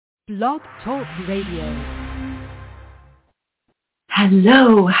Blog Talk Radio.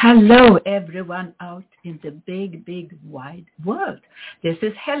 Hello, everyone out in the big, wide world. This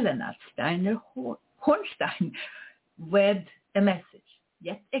is Helena Steiner Hornstein with a message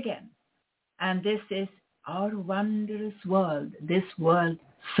yet again. And this is our wondrous world, this world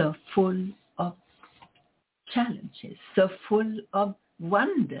so full of challenges, so full of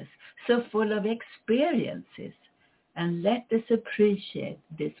wonders, so full of experiences. And let us appreciate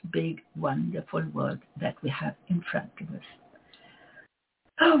this big, wonderful world that we have in front of us.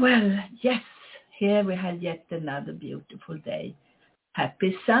 Oh, well, yes, here we have yet another beautiful day.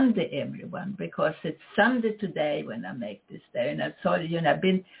 Happy Sunday, everyone, because it's Sunday today when I make this day. And I'm sorry,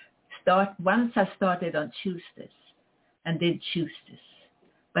 once I started on Tuesdays and did Tuesdays.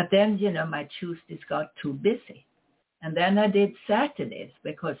 But then, my Tuesdays got too busy. And then I did Saturdays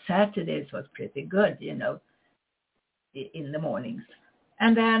because Saturdays was pretty good, in the mornings.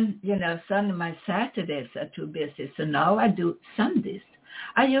 And then, my Saturdays are too busy. So now I do Sundays.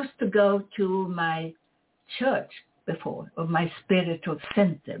 I used to go to my church before, or my spiritual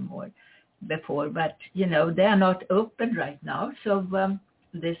center more before, but, they are not open right now. So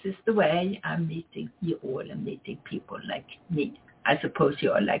this is the way I'm meeting you all and meeting people like me. I suppose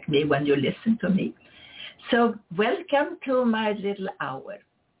you are like me when you listen to me. So welcome to my little hour.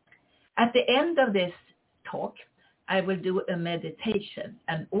 At the end of this talk, I will do a meditation,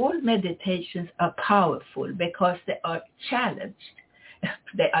 and all meditations are powerful because they are challenged.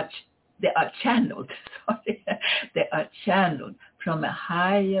 They are channeled, they are channeled from a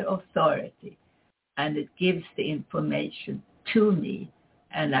higher authority, and it gives the information to me,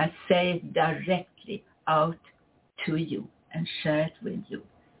 and I say it directly out to you and share it with you.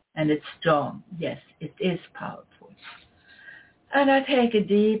 And it's strong. Yes, it is powerful. And I take a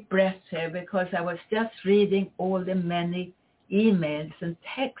deep breath here because I was just reading all the many emails and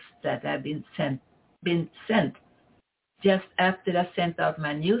texts that have been sent just after I sent out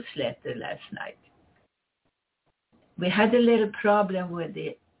my newsletter last night. We had a little problem with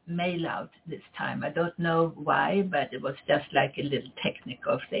the mail out this time. I don't know why, but it was just like a little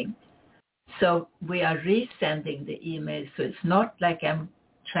technical thing. So we are resending the emails, so it's not like I'm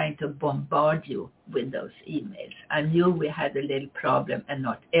trying to bombard you with those emails. I knew we had a little problem and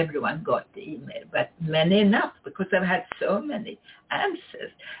not everyone got the email, but many enough because I've had so many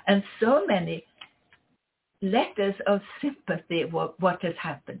answers and so many letters of sympathy what has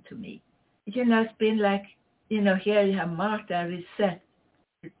happened to me. It's been like, here you have Martha,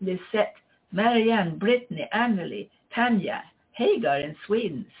 Lisette, Marianne, Brittany, Annelie, Tanya, Hagar in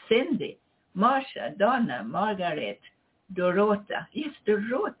Sweden, Cindy, Marsha, Donna, Margaret, Dorota. Yes,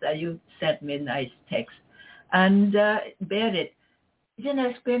 Dorota, you sent me a nice text. And Berit,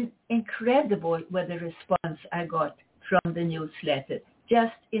 it's been incredible with the response I got from the newsletter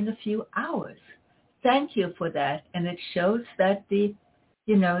just in a few hours. Thank you for that. And it shows that the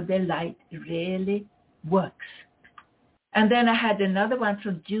light really works. And then I had another one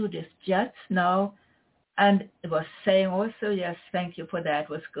from Judith just now. And it was saying also, yes, thank you for that. It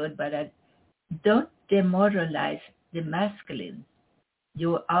was good. But I don't demoralize the masculine.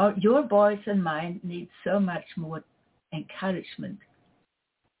 Your boys and mine need so much more encouragement.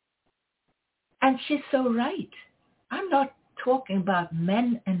 And she's so right. I'm not talking about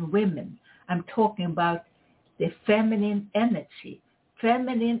men and women. I'm talking about the feminine energy.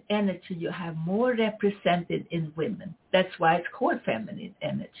 Feminine energy you have more represented in women. That's why it's called feminine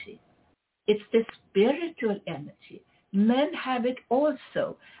energy. It's the spiritual energy. Men have it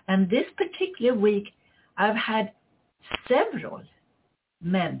also. And this particular week, I've had several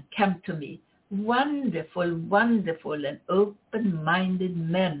men come to me. Wonderful and open-minded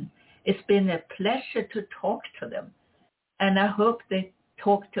men. It's been a pleasure to talk to them. And I hope they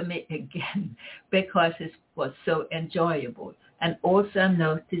talk to me again because it was so enjoyable. And also I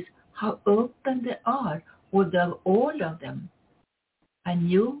noticed how open they are, although all of them, I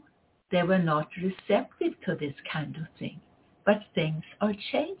knew they were not receptive to this kind of thing. But things are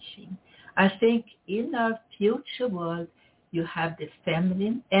changing. I think in our future world, you have the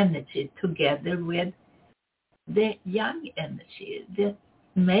feminine energy together with the young energy, the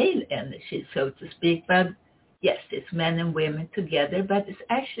male energy, so to speak. But yes, it's men and women together, but it's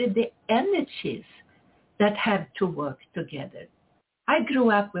actually the energies that have to work together. I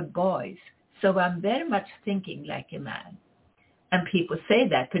grew up with boys, so I'm very much thinking like a man. And people say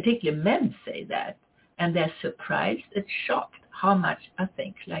that, particularly men say that, and they're surprised and shocked how much I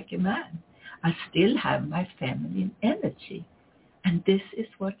think like a man. I still have my feminine energy. And this is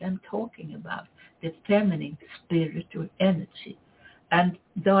what I'm talking about, the feminine spiritual energy. And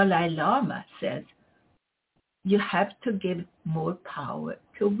Dalai Lama says, you have to give more power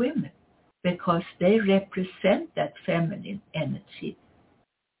to women because they represent that feminine energy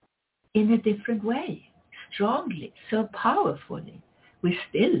in a different way, strongly, so powerfully. We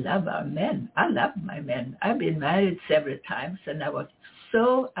still love our men. I love my men. I've been married several times, and I was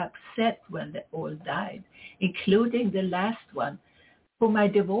so upset when they all died, including the last one, whom I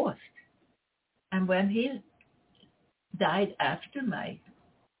divorced. And when he died after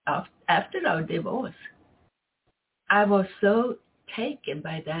our divorce, I was so taken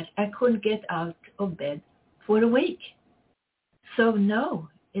by that, I couldn't get out of bed for a week. So no,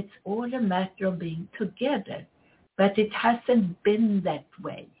 it's all a matter of being together. But it hasn't been that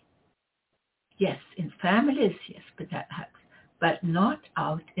way. Yes, in families, yes, perhaps, but not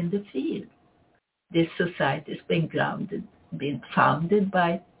out in the field. This society has been founded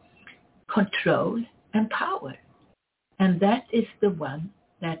by control and power. And that is the one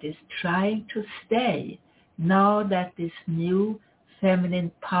that is trying to stay now that this new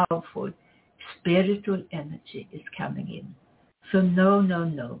feminine, powerful, spiritual energy is coming in. So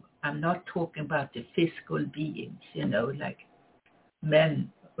no. I'm not talking about the physical beings, like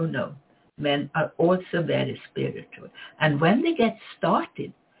men. Oh no, men are also very spiritual. And when they get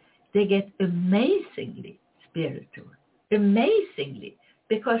started, they get amazingly spiritual. Amazingly.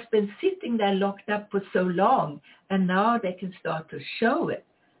 Because they've been sitting there locked up for so long, and now they can start to show it.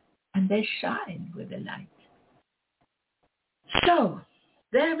 And they shine with the light. So,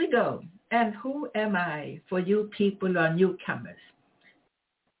 there we go. And who am I for you people who are newcomers?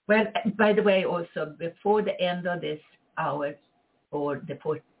 Well, by the way, also, before the end of this hour, or the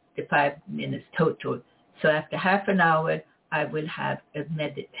 45 minutes total, so after half an hour, I will have a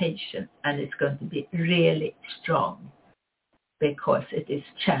meditation, and it's going to be really strong, because it is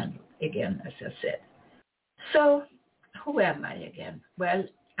channeled again, as I said. So, who am I again? Well,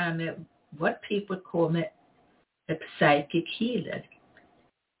 I'm what people call me a psychic healer.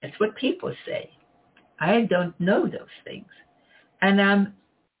 That's what people say. I don't know those things. And I'm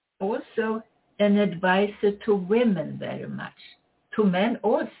also an advisor to women very much, to men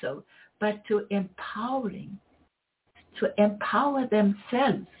also, but to empower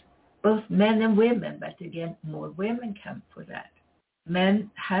themselves, both men and women, but again, more women come for that. Men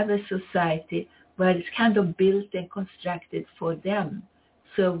have a society where it's kind of built and constructed for them.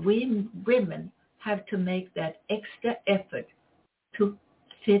 So we women have to make that extra effort to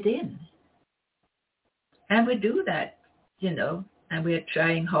fit in. And we do that, and we're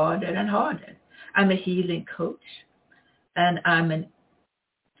trying harder and harder. I'm a healing coach, and I'm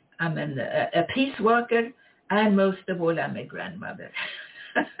a peace worker, and most of all, I'm a grandmother.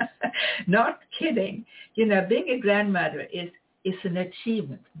 Not kidding. Being a grandmother is an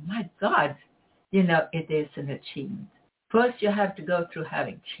achievement. My God, it is an achievement. First, you have to go through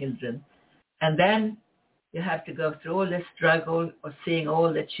having children, and then you have to go through all the struggle of seeing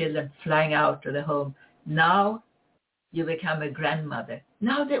all the children flying out of the home. Now you become a grandmother.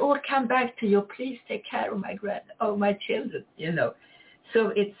 Now they all come back to you. Please take care of my children, So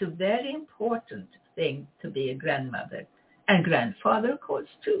it's a very important thing to be a grandmother, and grandfather, of course,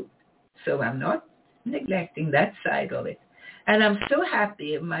 too. So I'm not neglecting that side of it. And I'm so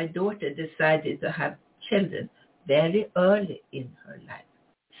happy my daughter decided to have children very early in her life.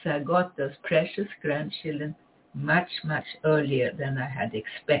 So I got those precious grandchildren much, much earlier than I had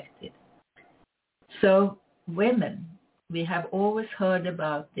expected. So women, we have always heard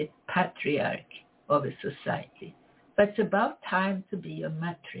about the patriarch of a society. But it's about time to be a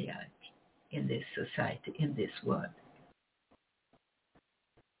matriarch in this society, in this world.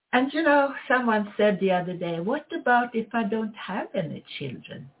 And someone said the other day, what about if I don't have any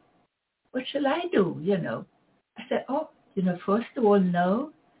children? What shall I do, I said, first of all,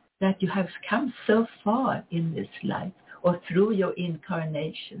 know that you have come so far in this life, or through your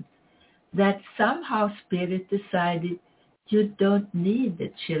incarnation, that somehow Spirit decided you don't need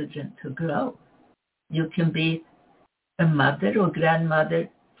the children to grow. You can be a mother or grandmother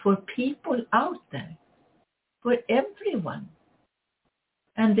for people out there, for everyone.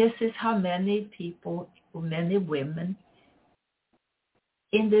 And this is how many people, or many women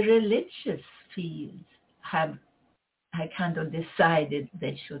in the religious fields have kind of decided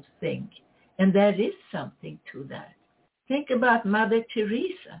they should think. And there is something to that. Think about Mother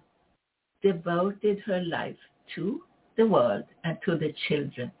Teresa, devoted her life to the world and to the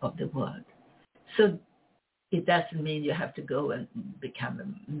children of the world. So it doesn't mean you have to go and become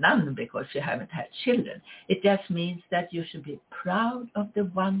a nun because you haven't had children. It just means that you should be proud of the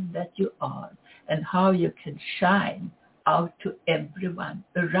one that you are and how you can shine out to everyone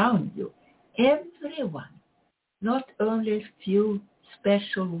around you. Everyone, not only a few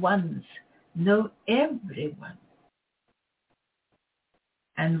special ones know everyone.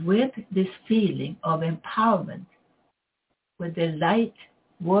 And with this feeling of empowerment, with the light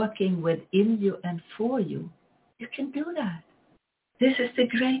working within you and for you, you can do that. This is the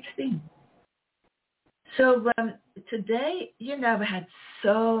great thing. So today, I've had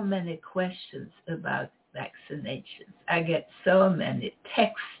so many questions about vaccinations. I get so many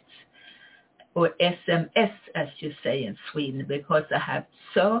texts or SMS, as you say in Sweden, because I have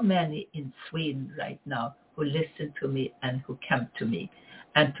so many in Sweden right now who listen to me and who come to me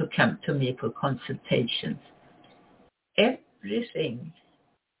and to come to me for consultations. Everything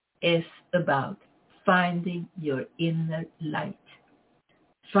is about finding your inner light,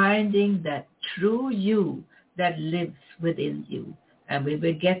 finding that true you that lives within you, and we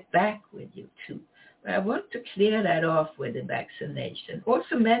will get back with you too. But I want to clear that off with the vaccination.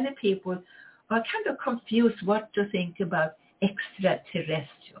 Also, many people are kind of confused what to think about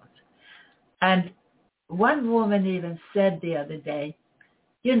extraterrestrials. And one woman even said the other day,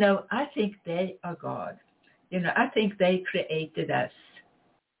 I think they are God. I think they created us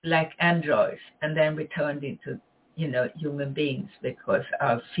like androids, and then we turned into, human beings because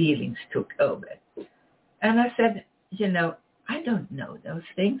our feelings took over. And I said, I don't know those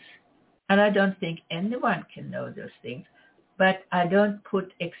things. And I don't think anyone can know those things. But I don't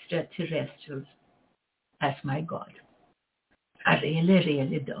put extraterrestrials as my God. I really,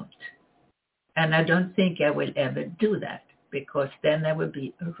 really don't. And I don't think I will ever do that, because then I will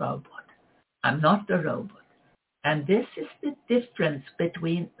be a robot. I'm not a robot. And this is the difference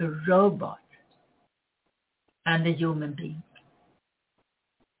between a robot and a human being.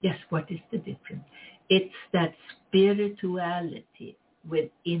 Yes, what is the difference? It's that spirituality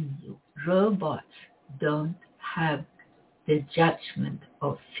within you. Robots don't have the judgment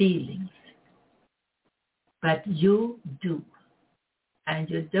of feelings, but you do. And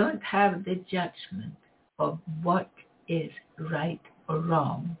you don't have the judgment of what is right or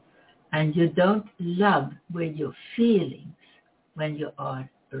wrong. And you don't love with your feelings when you are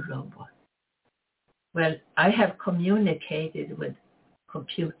a robot. Well, I have communicated with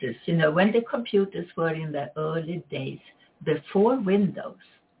computers. When the computers were in the early days, before Windows,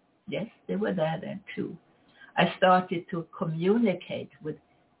 yes, they were there then too, I started to communicate with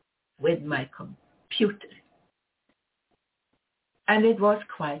my computer. And it was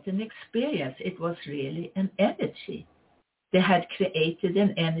quite an experience. It was really an energy. They had created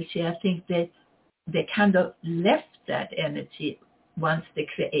an energy. I think they kind of left that energy once they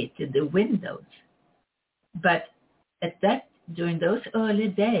created the Windows. But during those early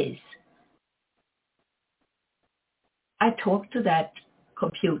days, I talked to that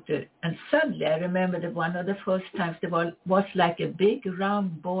computer, and suddenly I remember that one of the first times there was like a big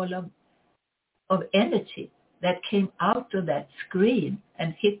round ball of energy that came out of that screen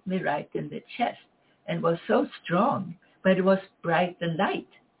and hit me right in the chest, and was so strong, but it was bright and light.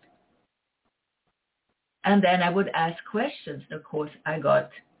 And then I would ask questions. Of course, I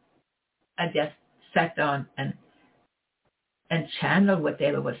just sat down and channeled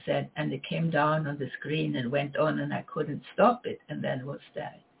whatever was said, and it came down on the screen and went on, and I couldn't stop it, and then it was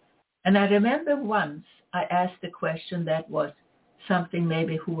there. And I remember once I asked a question that was something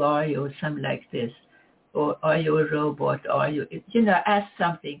maybe, who are you, or something like this, or are you a robot, I asked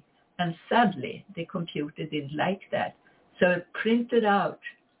something, and suddenly the computer didn't like that. So it printed out,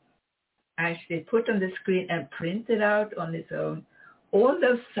 actually put on the screen and printed out on its own all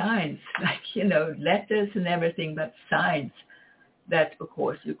those signs, like, letters and everything, but signs that, of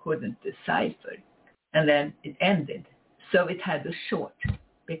course, you couldn't decipher. And then it ended. So it had a short,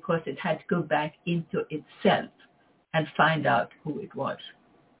 because it had to go back into itself and find out who it was.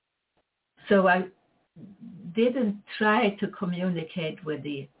 So I didn't try to communicate with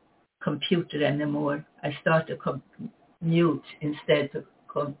the computer anymore. I started to mute instead, to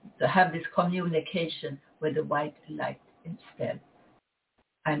have this communication with the white light instead.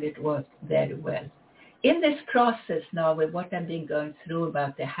 And it worked very well. In this process now, with what I've been going through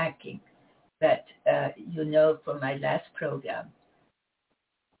about the hacking, that from my last program,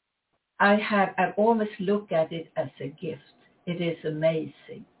 I almost look at it as a gift. It is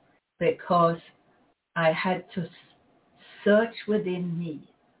amazing, because I had to search within me.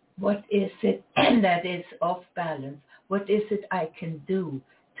 What is it that is off balance? What is it I can do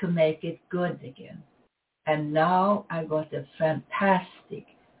to make it good again? And now I got a fantastic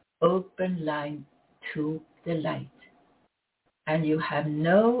open line to the light. And you have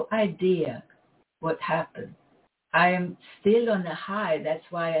no idea what happened. I am still on a high. That's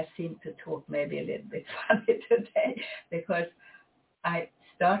why I seem to talk maybe a little bit funny today, because I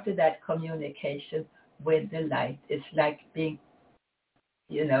started that communication with the light. It's like being,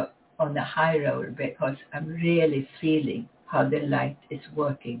 on a high road because I'm really feeling how the light is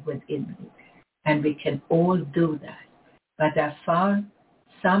working within me. And we can all do that. But I found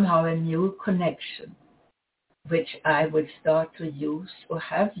somehow a new connection, which I would start to use or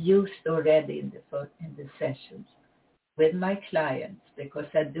have used already in the sessions with my clients, because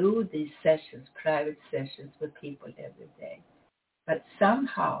I do these sessions, private sessions with people every day. But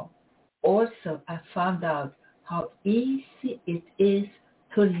somehow also I found out how easy it is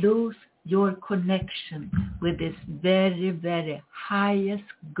to lose your connection with this very, very highest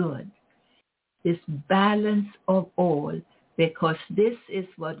good, this balance of all, because this is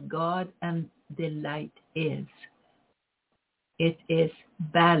what God and the light is. It is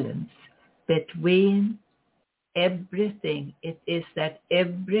balance between everything. It is that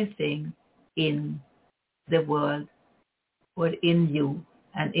everything in the world or in you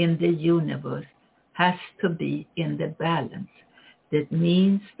and in the universe has to be in the balance. That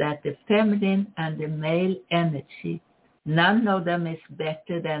means that the feminine and the male energy, none of them is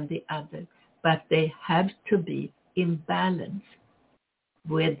better than the other, but they have to be in balance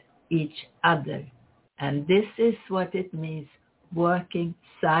with each other. And this is what it means, working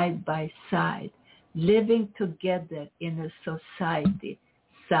side by side, living together in a society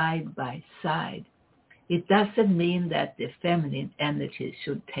side by side. It doesn't mean that the feminine energy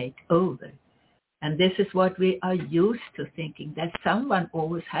should take over. And this is what we are used to thinking, that someone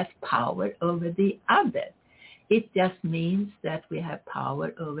always has power over the other. It just means that we have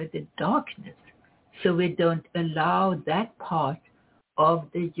power over the darkness. So we don't allow that part of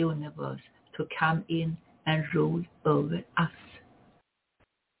the universe to come in and rule over us.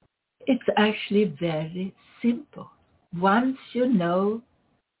 It's actually very simple. Once you know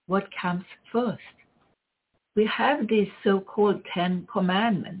what comes first. We have these so-called 10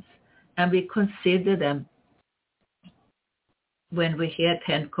 commandments, and we consider them, when we hear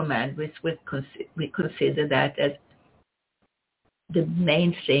 10 commandments, we consider that as the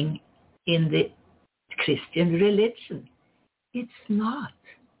main thing in the Christian religion. It's not.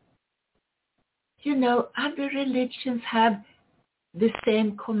 You know, other religions have the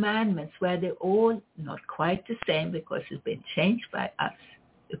same commandments where they're all not quite the same because it's been changed by us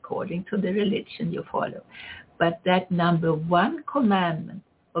according to the religion you follow. But that number one commandment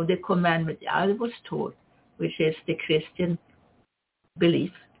of the commandment I was taught, which is the Christian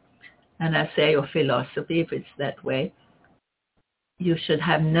belief, and I say or philosophy if it's that way, you should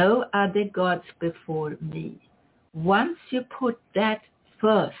have no other gods before me. Once you put that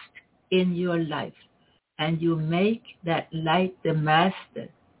first in your life and you make that light the master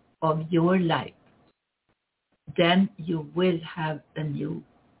of your life, then you will have a new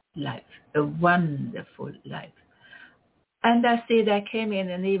life, a wonderful life. And I see that came in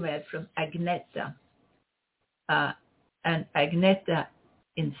an email from Agneta, and Agneta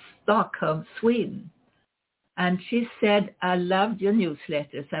in Stockholm, Sweden. And she said, I loved your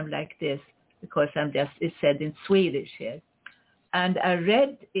newsletters. I'm like this because it said in Swedish here. And I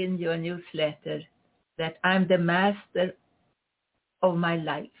read in your newsletter that I'm the master of my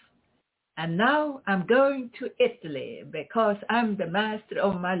life. And now I'm going to Italy because I'm the master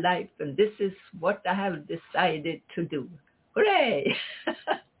of my life. And this is what I have decided to do. Hooray!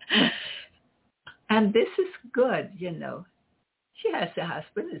 And this is good, you know. She has a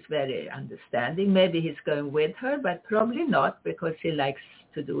husband who's very understanding. Maybe he's going with her, but probably not because he likes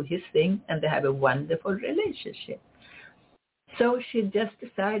to do his thing and they have a wonderful relationship. So she just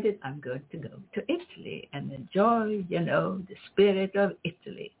decided, I'm going to go to Italy and enjoy, you know, the spirit of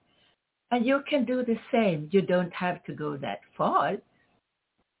Italy. And you can do the same. You don't have to go that far.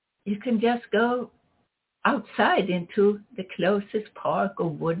 You can just go outside into the closest park or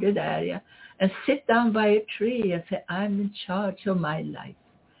wooded area and sit down by a tree and say, I'm in charge of my life,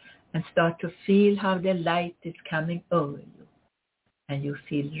 and start to feel how the light is coming over you. And you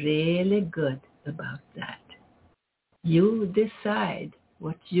feel really good about that. You decide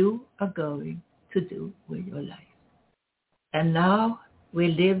what you are going to do with your life. And now we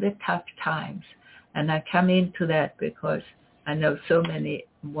live at tough times. And I come into that because I know so many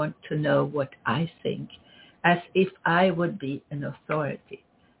want to know what I think, as if I would be an authority.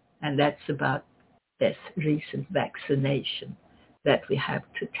 And that's about this recent vaccination that we have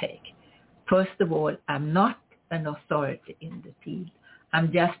to take. First of all, I'm not an authority in the field.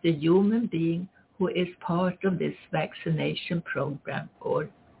 I'm just a human being who is part of this vaccination program, or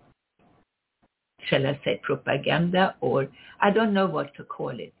shall I say propaganda, or I don't know what to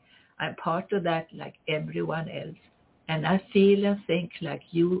call it. I'm part of that like everyone else. And I feel and think like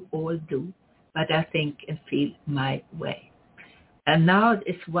you all do, but I think and feel my way. And now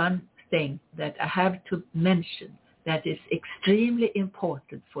it's one thing that I have to mention that is extremely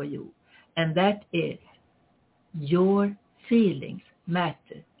important for you, and that is your feelings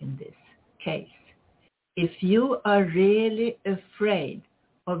matter in this case. If you are really afraid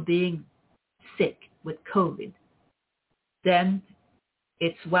of being sick with COVID, then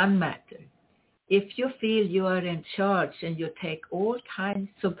it's one matter. If you feel you are in charge and you take all kinds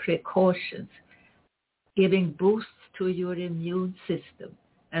of precautions, giving boosts to your immune system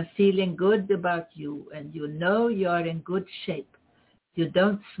and feeling good about you, and you know you are in good shape, you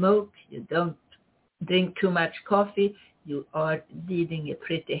don't smoke, you don't drink too much coffee, you are leading a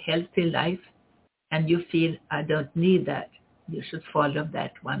pretty healthy life, and you feel, I don't need that, you should follow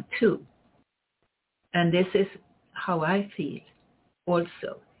that one too. And this is how I feel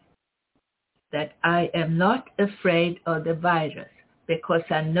also, that I am not afraid of the virus, because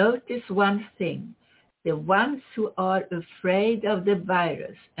I notice one thing. The ones who are afraid of the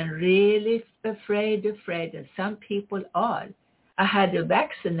virus, and really afraid, and some people are. I had a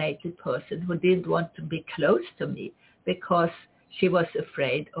vaccinated person who didn't want to be close to me because she was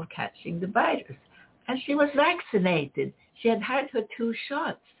afraid of catching the virus. And she was vaccinated. She had had her 2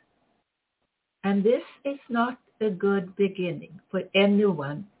 shots. And this is not a good beginning for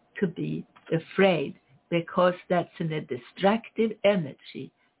anyone to be afraid, because that's in a destructive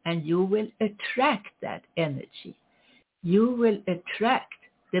energy, and you will attract that energy. You will attract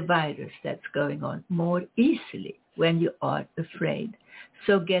the virus that's going on more easily when you are afraid.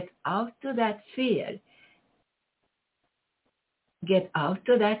 So get out of that fear. Get out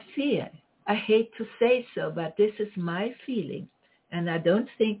of that fear. I hate to say so, but this is my feeling, and I don't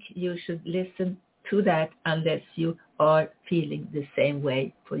think you should listen to that unless you are feeling the same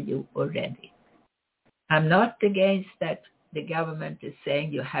way for you already. I'm not against that the government is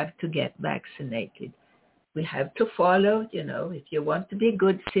saying you have to get vaccinated. We have to follow, if you want to be a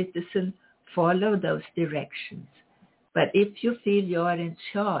good citizen, follow those directions. But if you feel you are in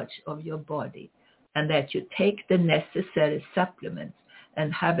charge of your body and that you take the necessary supplements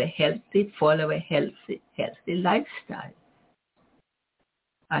and follow a healthy lifestyle,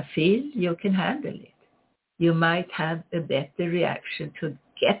 I feel you can handle it. You might have a better reaction to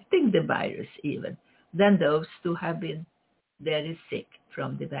getting the virus even than those who have been very sick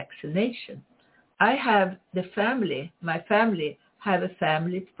from the vaccination. I have my family have a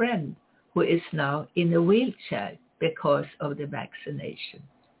family friend who is now in a wheelchair because of the vaccination.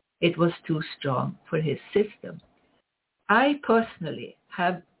 It was too strong for his system. I personally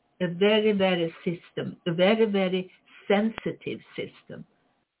have a very, very sensitive system.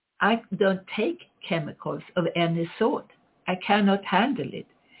 I don't take chemicals of any sort. I cannot handle it.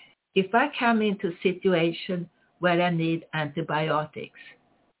 If I come into a situation where I need antibiotics,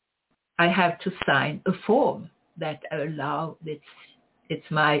 I have to sign a form that allow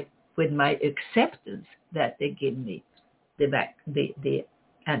with my acceptance that they give me the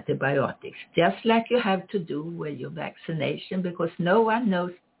antibiotics, just like you have to do with your vaccination, because no one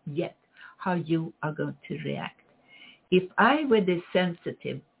knows yet how you are going to react. If I were this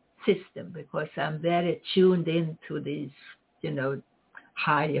sensitive system, because I'm very tuned into these,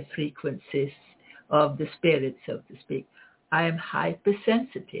 higher frequencies of the spirit, so to speak, I am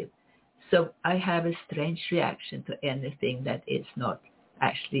hypersensitive. So I have a strange reaction to anything that is not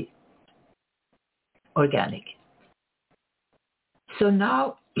actually organic. So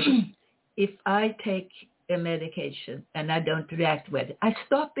now, if I take a medication and I don't react with it, I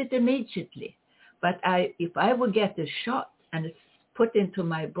stop it immediately. But if I would get a shot and it's put into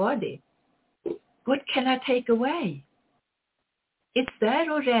my body, what can I take away? It's there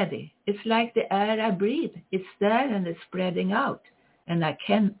already. It's like the air I breathe. It's there and it's spreading out, and I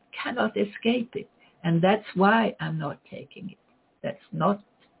cannot escape it. And that's why I'm not taking it.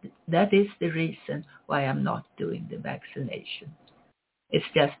 That is the reason why I'm not doing the vaccination. It's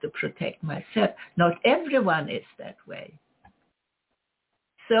just to protect myself. Not everyone is that way.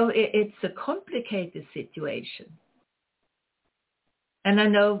 So it's a complicated situation. And I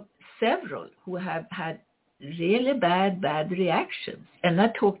know several who have had really bad reactions. And I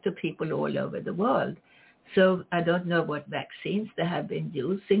talk to people all over the world. So I don't know what vaccines they have been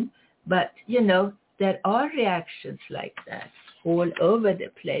using. But, there are reactions like that all over the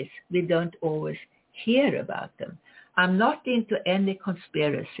place. We don't always hear about them. I'm not into any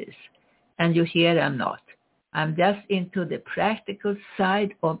conspiracies. And you hear I'm not. I'm just into the practical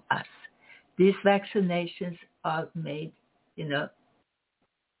side of us. These vaccinations are made,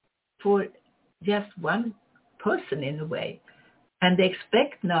 for just one person in a way. And they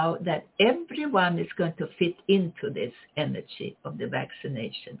expect now that everyone is going to fit into this energy of the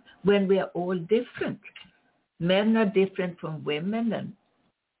vaccination when we are all different. Men are different from women, and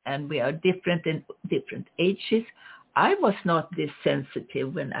and we are different in different ages. I was not this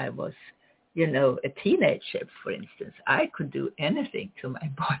sensitive when I was, a teenager, for instance. I could do anything to my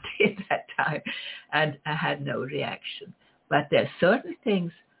body at that time, and I had no reaction. But there are certain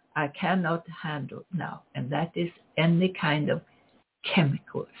things I cannot handle now, and that is any kind of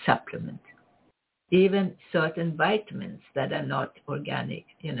chemical supplement. Even certain vitamins that are not organic,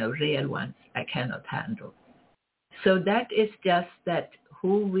 real ones, I cannot handle. So that is just that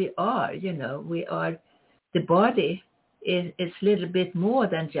who we are, we are, the body is a little bit more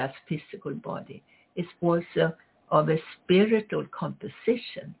than just physical body. It's also of a spiritual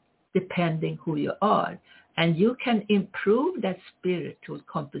composition, depending who you are. And you can improve that spiritual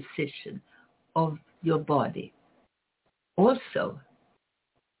composition of your body also.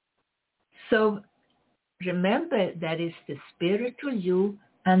 So remember that it's the spiritual you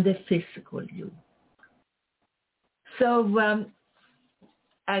and the physical you. So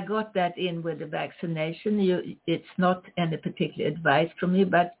I got that in with the vaccination. It's not any particular advice from me,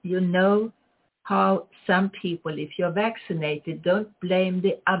 but how some people, if you're vaccinated, don't blame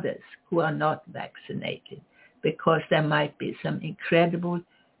the others who are not vaccinated, because there might be some incredible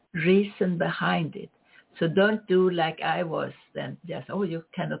reason behind it. So don't do like I was then, just, you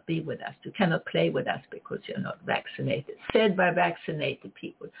cannot be with us, you cannot play with us because you're not vaccinated. Said by vaccinated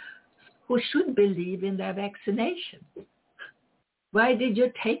people who should believe in their vaccination. Why did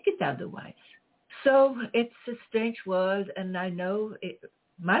you take it otherwise? So it's a strange world, and I know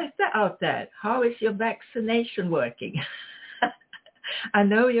Martha out there, how is your vaccination working? I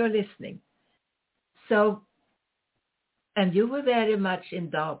know you're listening. So, and you were very much in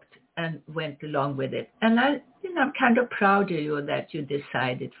doubt and went along with it. And I'm kind of proud of you that you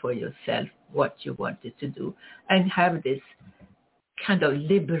decided for yourself what you wanted to do and have this kind of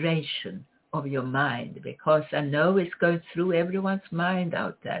liberation of your mind, because I know it's going through everyone's mind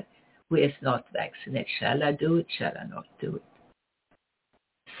out there who is not vaccinated. Shall I do it? Shall I not do it?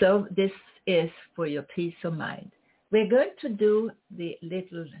 So this is for your peace of mind. We're going to do the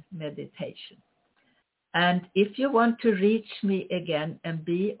little meditation. And if you want to reach me again and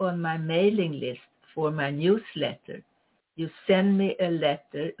be on my mailing list for my newsletter, you send me a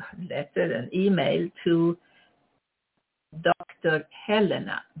letter, an email to Dr.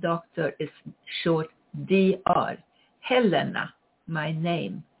 Helena. Doctor is short DR. Helena, my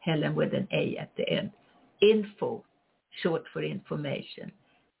name, Helen with an A at the end. Info, short for information.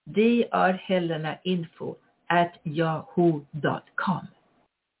 Dr. Helena info @yahoo.com.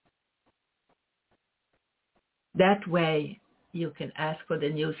 That way you can ask for the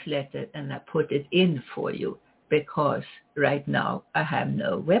newsletter and I put it in for you, because right now I have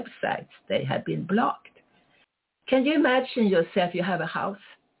no websites. They have been blocked. Can you imagine yourself, you have a house,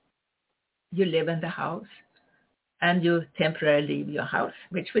 you live in the house, and you temporarily leave your house,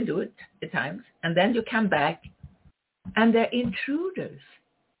 which we do at times, and then you come back, and there are intruders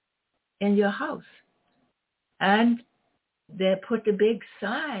in your house. And they put a big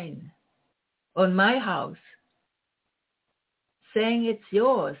sign on my house saying it's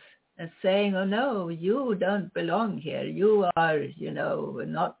yours, and saying, oh no, you don't belong here. You are,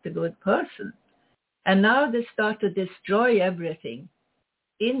 not a good person. And now they start to destroy everything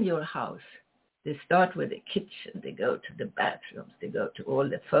in your house. They start with the kitchen. They go to the bathrooms. They go to all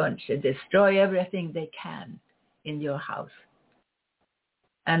the furniture. Destroy everything they can in your house.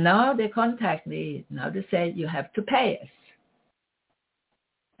 And now they contact me. Now they say, you have to pay us.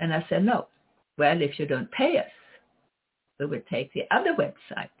 And I said, no. Well, if you don't pay us, we will take the other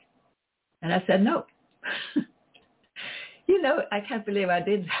website. And I said, no. I can't believe I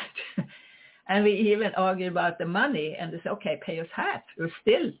did that. And we even argued about the money, and they said, okay, pay us half. It was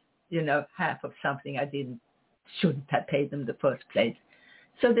still, half of something I shouldn't have paid them in the first place.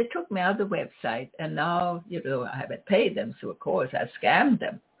 So they took me out of the website, and now, I haven't paid them. So, of course, I scammed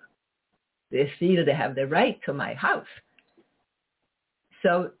them. They feel they have the right to my house.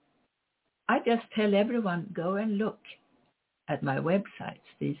 So I just tell everyone, go and look at my websites.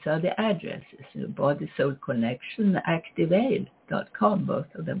 These are the addresses, Body Soul Connection, Activale.com,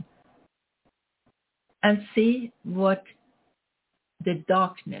 both of them. And see what the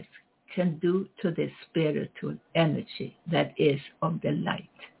darkness can do to the spiritual energy that is of the light.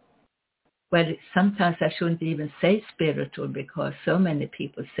 Well, sometimes I shouldn't even say spiritual, because so many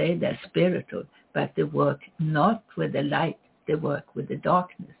people say they're spiritual, but they work not with the light, they work with the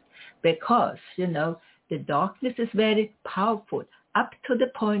darkness. Because, the darkness is very powerful, up to the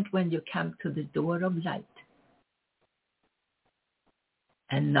point when you come to the door of light.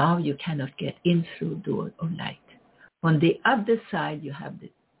 And now you cannot get in through the door of light. On the other side, you have the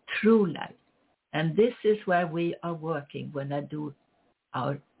true light. And this is where we are working when I do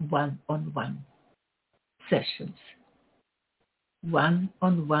our one-on-one sessions.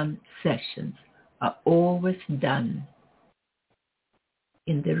 One-on-one sessions are always done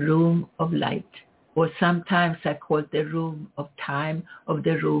in the room of light, or sometimes I call it the room of time, or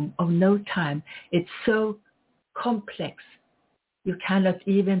the room of no time. It's so complex. You cannot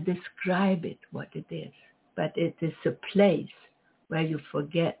even describe it, what it is. But it is a place where you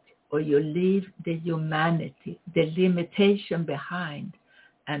forget or you leave the humanity, the limitation behind.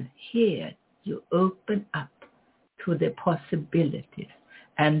 And here you open up to the possibilities.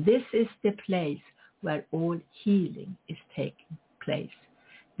 And this is the place where all healing is taking place.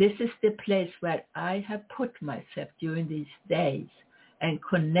 This is the place where I have put myself during these days and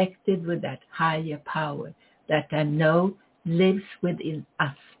connected with that higher power that I know lives within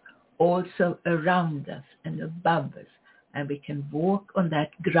us, also around us and above us, and we can walk on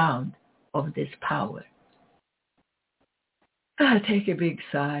that ground of this power. I take a big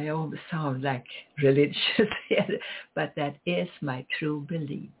sigh. I almost sound like religious here, but that is my true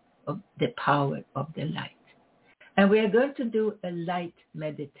belief of the power of the light. And we are going to do a light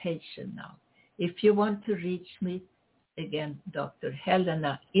meditation now. If you want to reach me, again, Dr.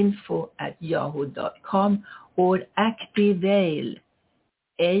 Helena, info@yahoo.com, or Activale,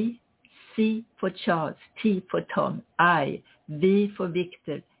 A-C for Charles, T for Tom, I, V for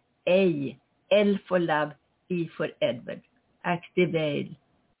Victor, A, L for Love, E for Edward,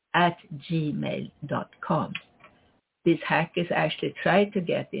 Activale@gmail.com. These hackers actually tried to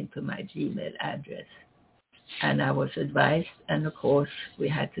get into my Gmail address, and I was advised, and of course we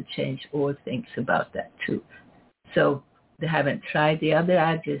had to change all things about that too. So they haven't tried the other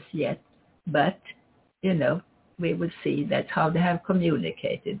address yet, but you know, we will see. That's how they have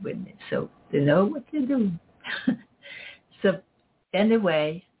communicated with me. So they know what to do. So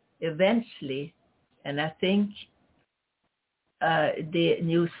anyway, eventually, and I think the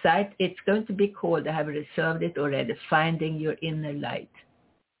new site, it's going to be called, I have reserved it already, Finding Your Inner Light.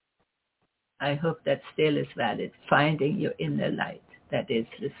 I hope that still is valid. Finding Your Inner Light. That is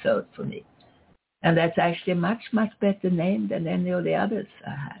reserved for me. And that's actually a much, much better name than any of the others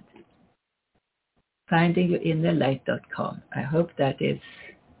I had. FindingYourInnerLight.com. I hope that is,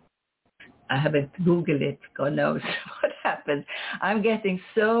 I haven't Googled it. God knows what happens. I'm getting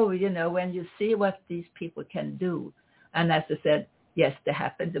so, when you see what these people can do. And as I said, yes, they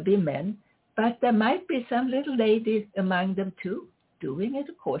happen to be men, but there might be some little ladies among them too, doing it,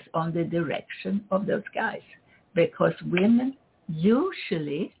 of course, on the direction of those guys. Because women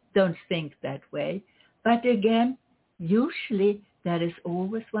usually don't think that way. But again, usually there is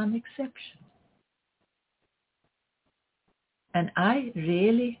always one exception. And I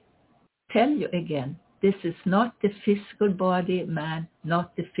really tell you again, this is not the physical body man,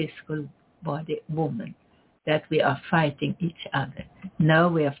 not the physical body woman, that we are fighting each other. No,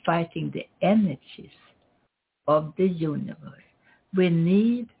 we are fighting the energies of the universe. We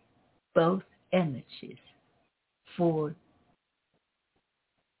need both energies for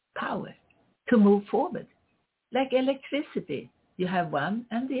power to move forward. Like electricity, you have one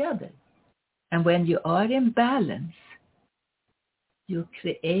and the other. And when you are in balance, you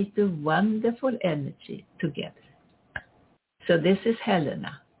create a wonderful energy together. So this is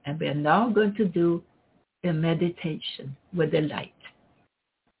Helena, and we are now going to do a meditation with the light.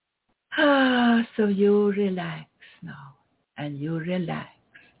 So you relax now, and you relax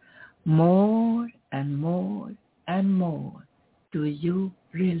more and more and more. Do you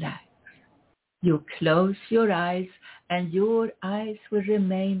relax? You close your eyes, and your eyes will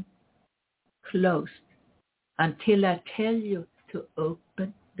remain closed until I tell you to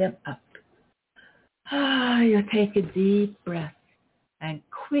open them up. You take a deep breath and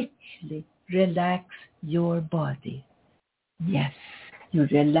quickly relax your body. Yes, you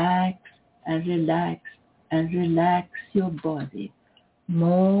relax and relax and relax your body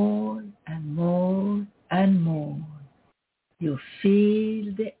more and more and more. You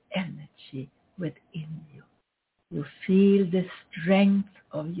feel the energy within you. You feel the strength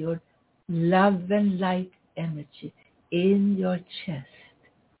of your love and light energy in your chest.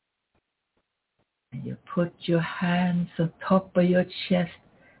 And you put your hands on top of your chest,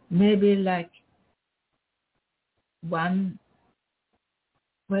 maybe like 10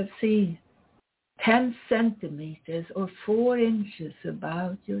 centimeters or 4 inches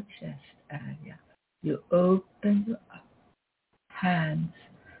about your chest area. You open your hands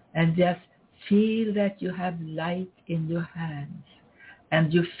and just feel that you have light in your hands.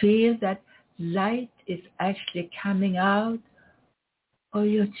 And you feel that light is actually coming out of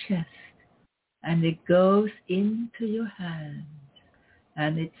your chest. And it goes into your hands.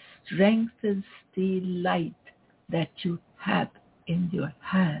 And it strengthens the light that you have in your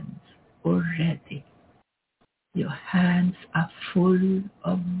hands already. Your hands are full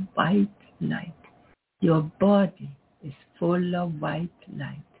of white light. Your body is full of white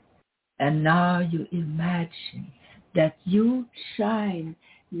light. And now you imagine that you shine.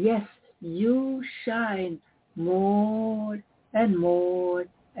 Yes, you shine more and more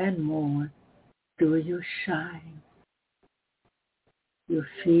and more. Do you shine? You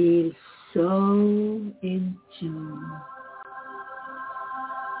feel so in tune.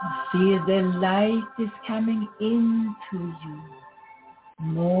 You feel the light is coming into you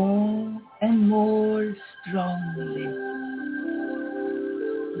more and more strongly.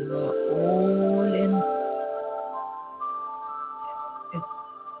 You are all in a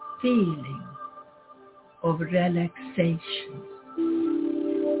feeling of relaxation.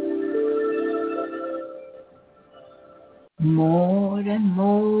 More and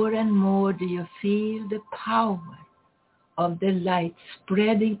more and more do you feel the power of the light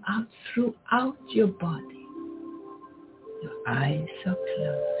spreading out throughout your body. Your eyes are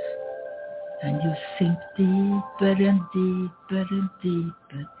closed and you sink deeper and deeper and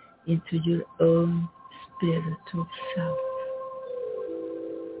deeper into your own spiritual self.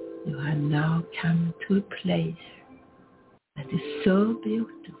 You have now come to a place that is so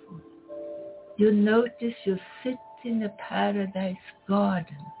beautiful. You notice you sit in a paradise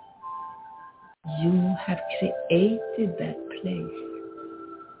garden. You have created that place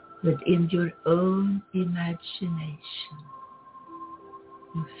within your own imagination.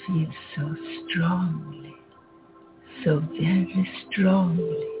 You feel so strongly, so very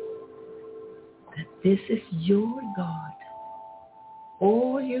strongly, that this is your garden.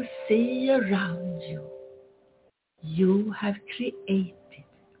 All you see around you, you have created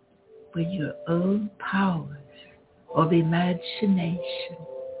with your own powers of imagination.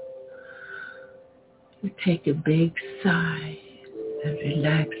 You take a big sigh and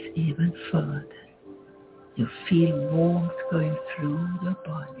relax even further. You feel warmth going through your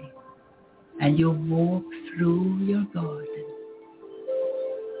body, and you walk through your garden.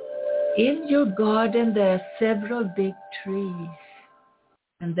 In your garden there are several big trees,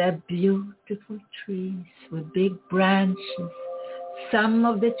 and they're beautiful trees with big branches. Some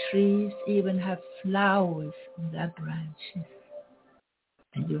of the trees even have flowers on their branches.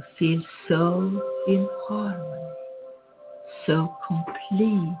 And you feel so in harmony, so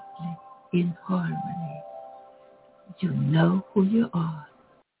completely in harmony. You know who you are.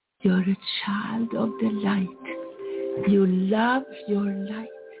 You're a child of the light. You love your light.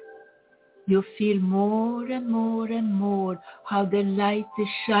 You feel more and more and more how the light is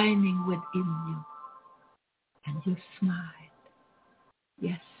shining within you. And you smile.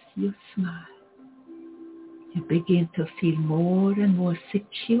 Yes, you smile. You begin to feel more and more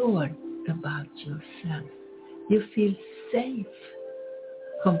secure about yourself. You feel safe,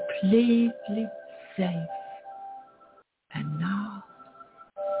 completely safe. And now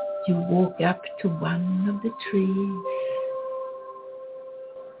you walk up to one of the trees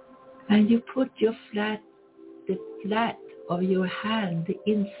and you put the flat of your hand, the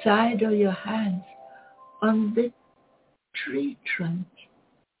inside of your hands, on the tree trunk.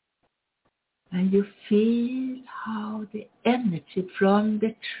 And you feel how the energy from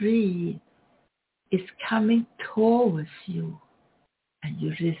the tree is coming towards you. And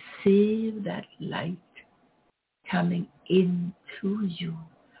you receive that light coming into you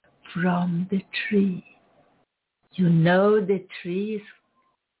from the tree. You know the tree is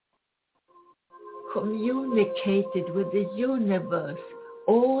communicated with the universe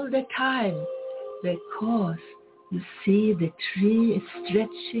all the time, because you see the tree is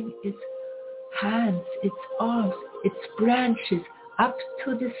stretching its hands, its arms, its branches up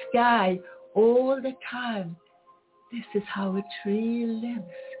to the sky all the time. This is how a tree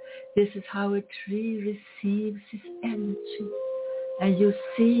lives. This is how a tree receives its energy. And you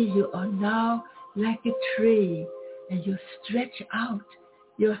see you are now like a tree, and you stretch out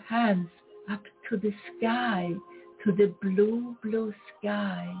your hands up to the sky, to the blue, blue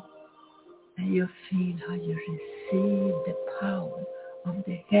sky. And you feel how you receive the power of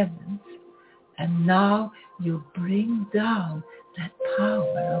the heavens. And now you bring down that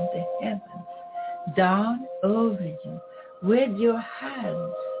power of the heavens down over you with your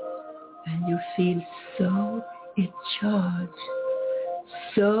hands. And you feel so in charge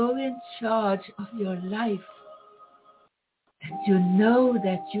of your life. And you know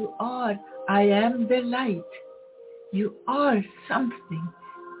that you are, I am the light. You are something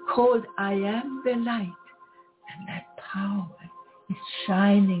called I am the light. And that power is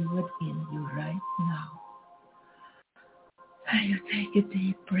shining within you right now. And you take a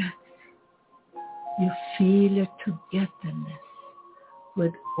deep breath. You feel a togetherness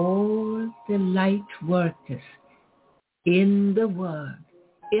with all the light workers in the world,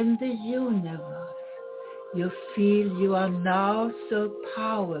 in the universe. You feel you are now so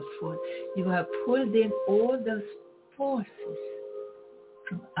powerful. You have pulled in all those forces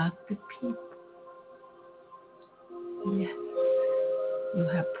from other people. Yes, you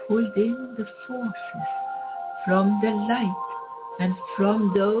have pulled in the forces from the light and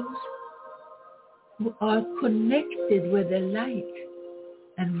from those who are connected with the light.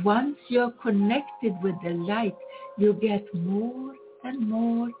 And once you're connected with the light, you get more and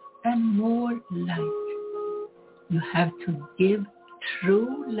more and more light. You have to give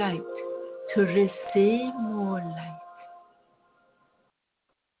true light to receive more light.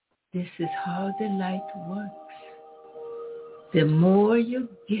 This is how the light works. The more you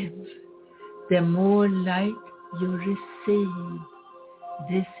give, the more light you receive.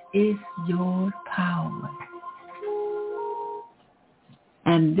 This is your power.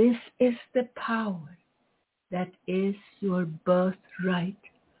 And this is the power that is your birthright,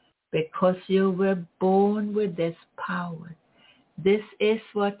 because you were born with this power. This is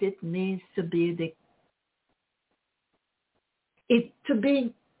what it means to be to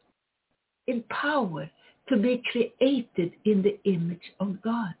be in power, to be created in the image of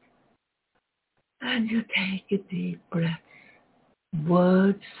God. And you take a deep breath.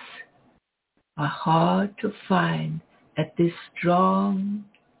 Words are hard to find at this strong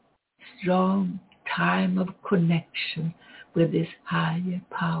time of connection with this higher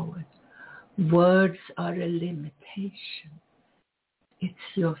power. Words are a limitation.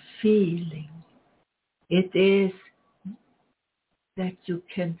 It's your feeling. It is that you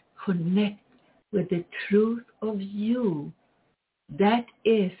can connect with the truth of you. That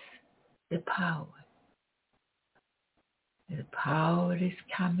is the power. The power is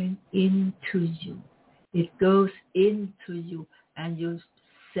coming into you. It goes into you, and you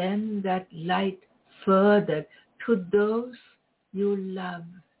send that light further to those you love,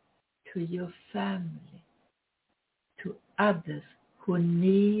 to your family, to others who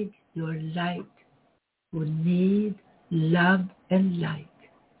need your light, who need love and light.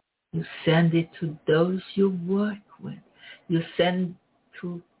 You send it to those you work with. You send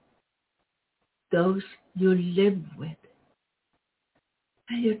to those you live with.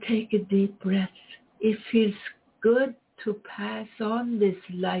 And you take a deep breath. It feels good to pass on this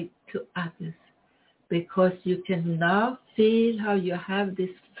light to others, because you can now feel how you have this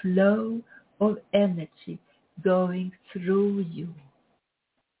flow of energy going through you.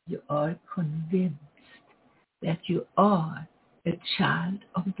 You are convinced that you are a child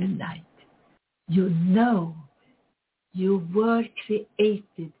of the light. You know you were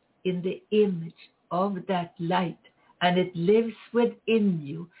created in the image of that light, and it lives within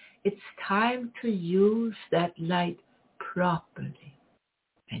you. It's time to use that light properly.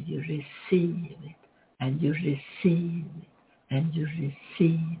 And you receive it, and you receive it, and you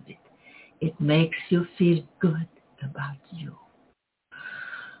receive it. It makes you feel good about you.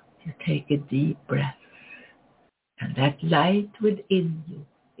 You take a deep breath, and that light within you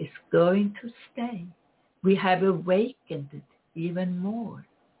is going to stay. We have awakened it even more.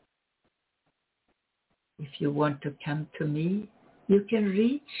 If you want to come to me, you can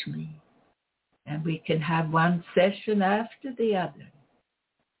reach me, and we can have one session after the other.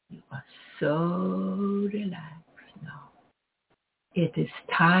 You are so relaxed now. It is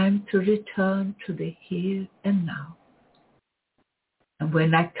time to return to the here and now. And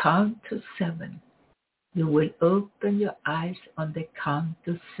when I count to 7, you will open your eyes on the count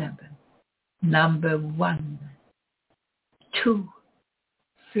to 7. Number 1, 2,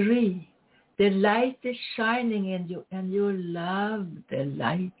 3. The light is shining in you, and you love the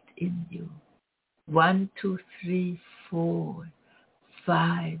light in you. 1, 2, 3, 4,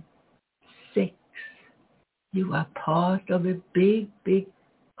 5, 6. You are part of a big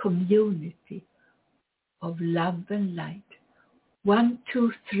community of love and light. 1,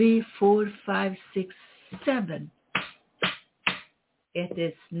 2, 3, 4, 5, 6, 7. It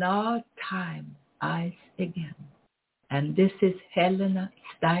is now time, eyes again. And this is Helena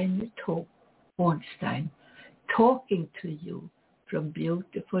Steiner Hornstein talking to you from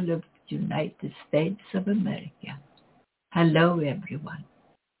beautiful United States of America. Hello, everyone.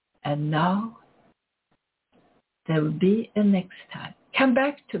 And now there will be a next time. Come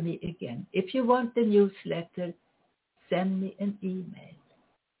back to me again. If you want the newsletter, send me an email.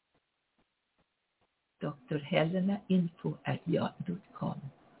 drhelena.info@yahoo.com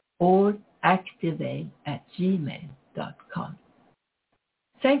or activate@gmail.com.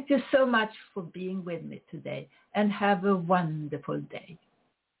 Thank you so much for being with me today, and have a wonderful day.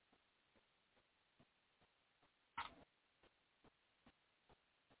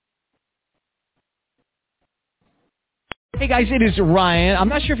 Hey guys, it is Ryan. I'm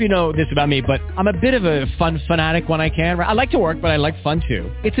not sure if you know this about me, but I'm a bit of a fun fanatic when I can. I like to work, but I like fun too.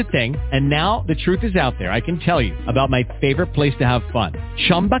 It's a thing. And now the truth is out there. I can tell you about my favorite place to have fun.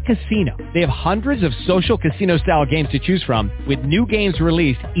 Chumba Casino. They have hundreds of social casino style games to choose from with new games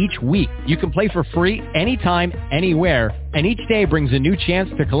released each week. You can play for free anytime, anywhere. And each day brings a new chance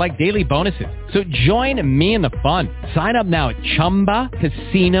to collect daily bonuses. So join me in the fun. Sign up now at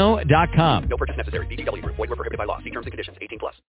ChumbaCasino.com. No purchase necessary. VGW Group. Void where prohibited by law. See terms and conditions. 18+.